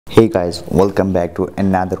Hey guys, welcome back to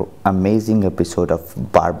another amazing episode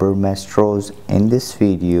of Barber Maestros. In this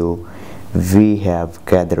video, we have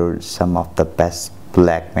gathered some of the best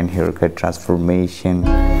black man haircut transformation,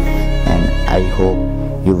 and I hope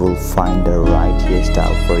you will find the right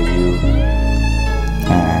hairstyle for you.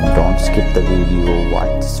 And don't skip the video,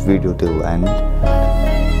 watch this video till end.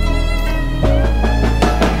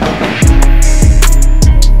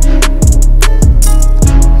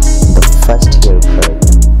 The first haircut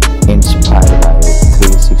inspired by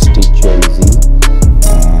 360 Jay-Z,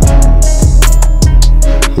 and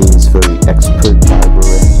he is very expert barber,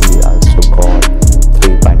 and he also got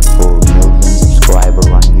 3.4 million subscribers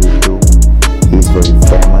on YouTube. He is very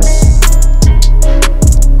famous.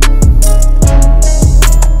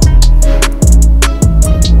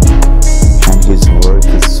 And his work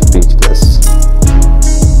is speechless.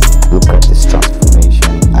 Look at this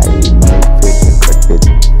transformation. I made fade haircut with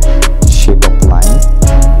shape up line.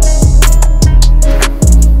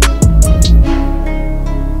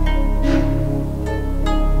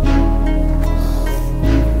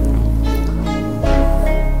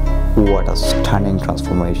 What a stunning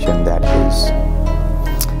transformation that is.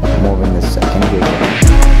 Moving the second haircut.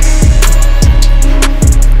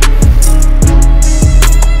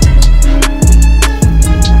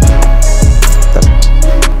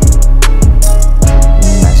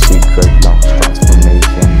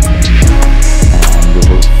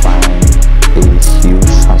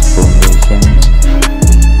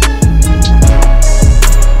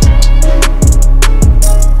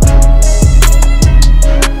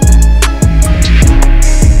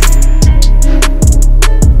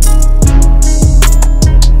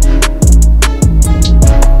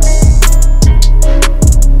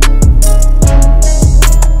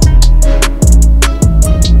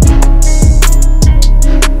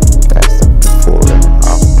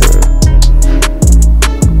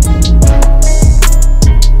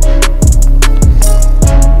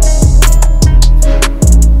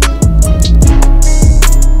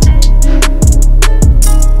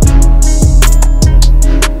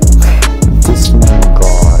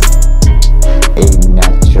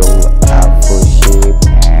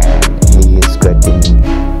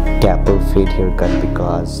 Fade haircut,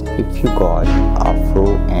 because if you got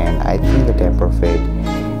afro, and I think the taper fade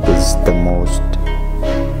is the most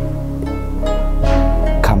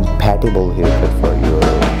compatible haircut for your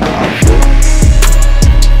afro.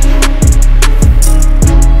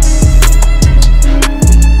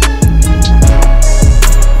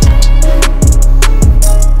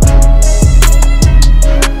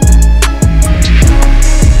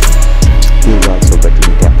 He's also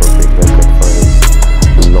getting taper fade haircut for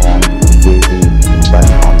his long wavy bun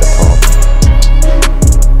on the top.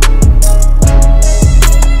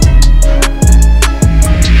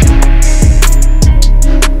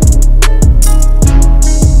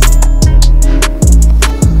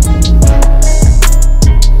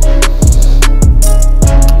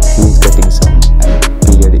 He's getting some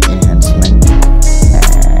beard enhancement,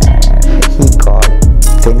 and he got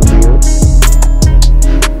thin beard.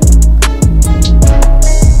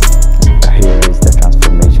 Here is the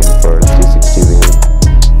transformation for 360 wave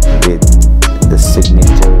with the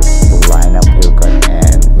signature lineup haircut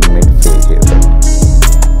and mid-fade haircut.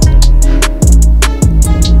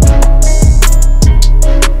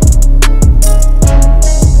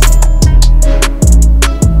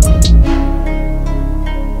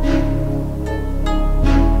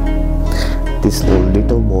 This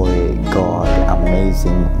little boy got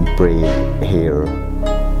amazing braid hair,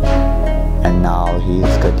 and now he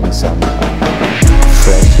is getting some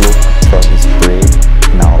fresh look for his braid.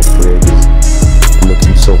 Now braid is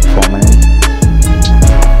looking so prominent.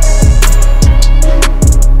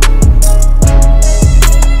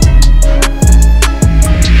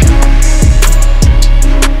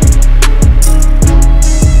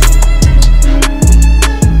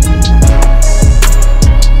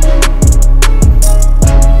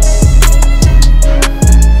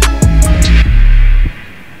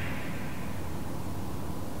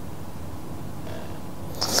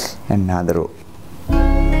 Another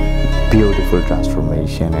beautiful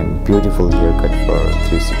transformation and beautiful haircut for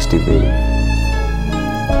 360 wave.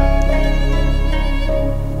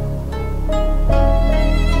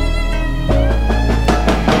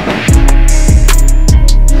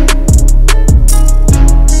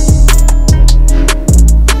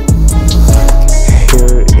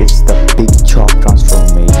 Here is the big chop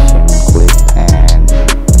transformation clip, and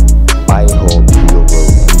I hope you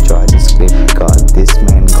will enjoy this clip, because this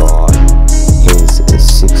man got his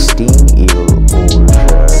 16-year-old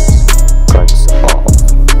cuts off.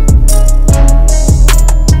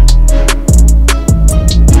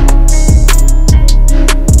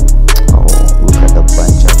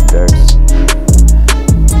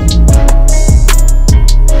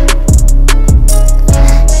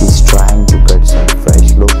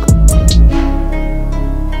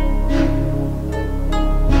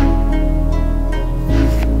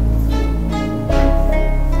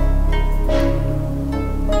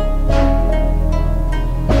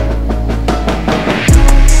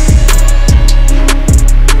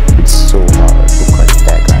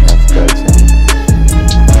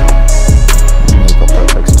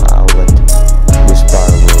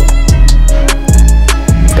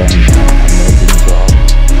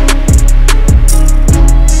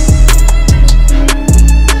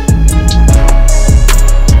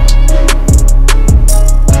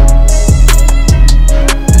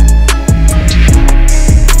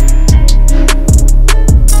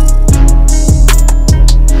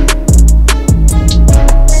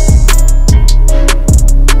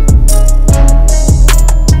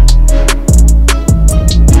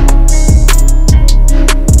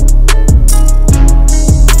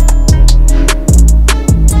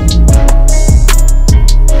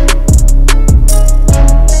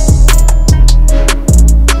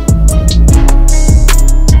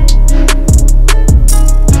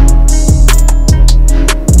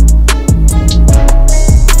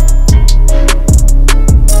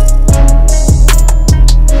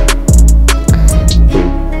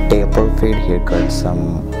 fade haircut,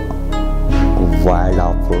 some wild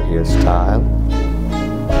afro hairstyle,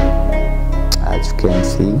 as you can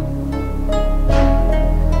see. We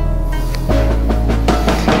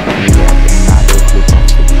have another clip of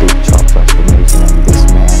the big chop transformation, and this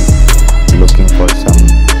man looking for some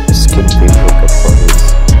skin fade haircut for his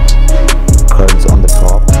curls on the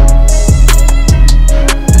top.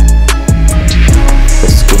 The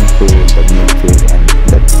skin fade, the mid fade, and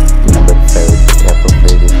the number fade, the taper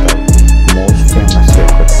fade is the most famous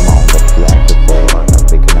haircut among the black people or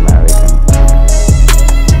African American.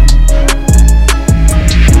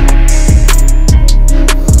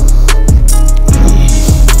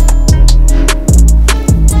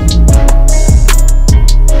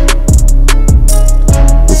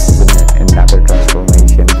 This is another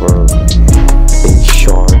transformation for a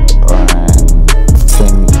short and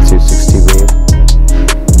thin 360 wave.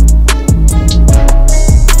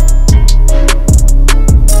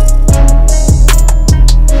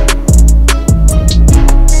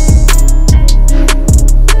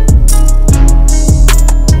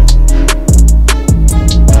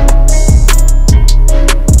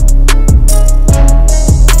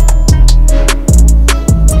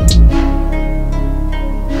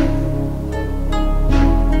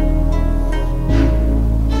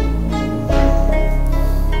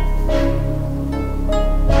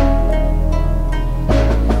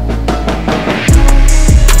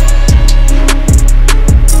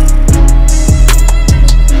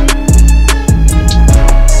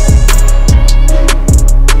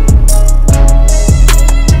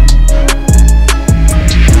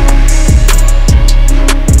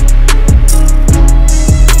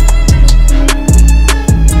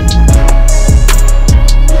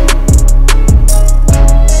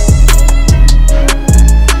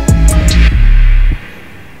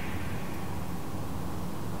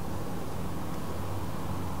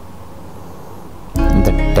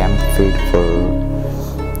 The temp fade for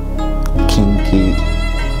kinky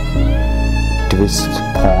twist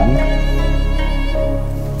pong.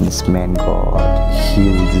 This man got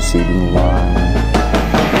huge receding line.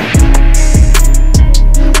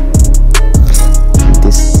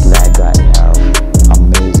 This black guy have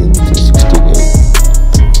amazing 360 wave.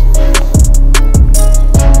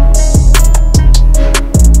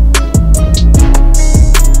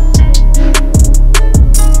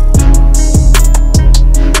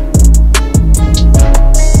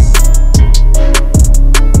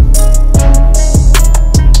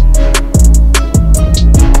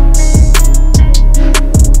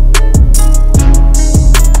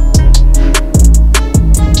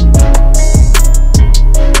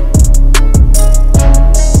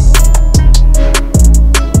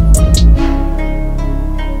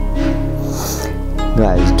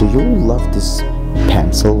 Guys, do you love this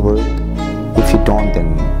pencil work? If you don't,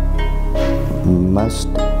 then must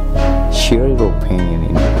share your opinion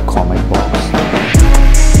in the comment box.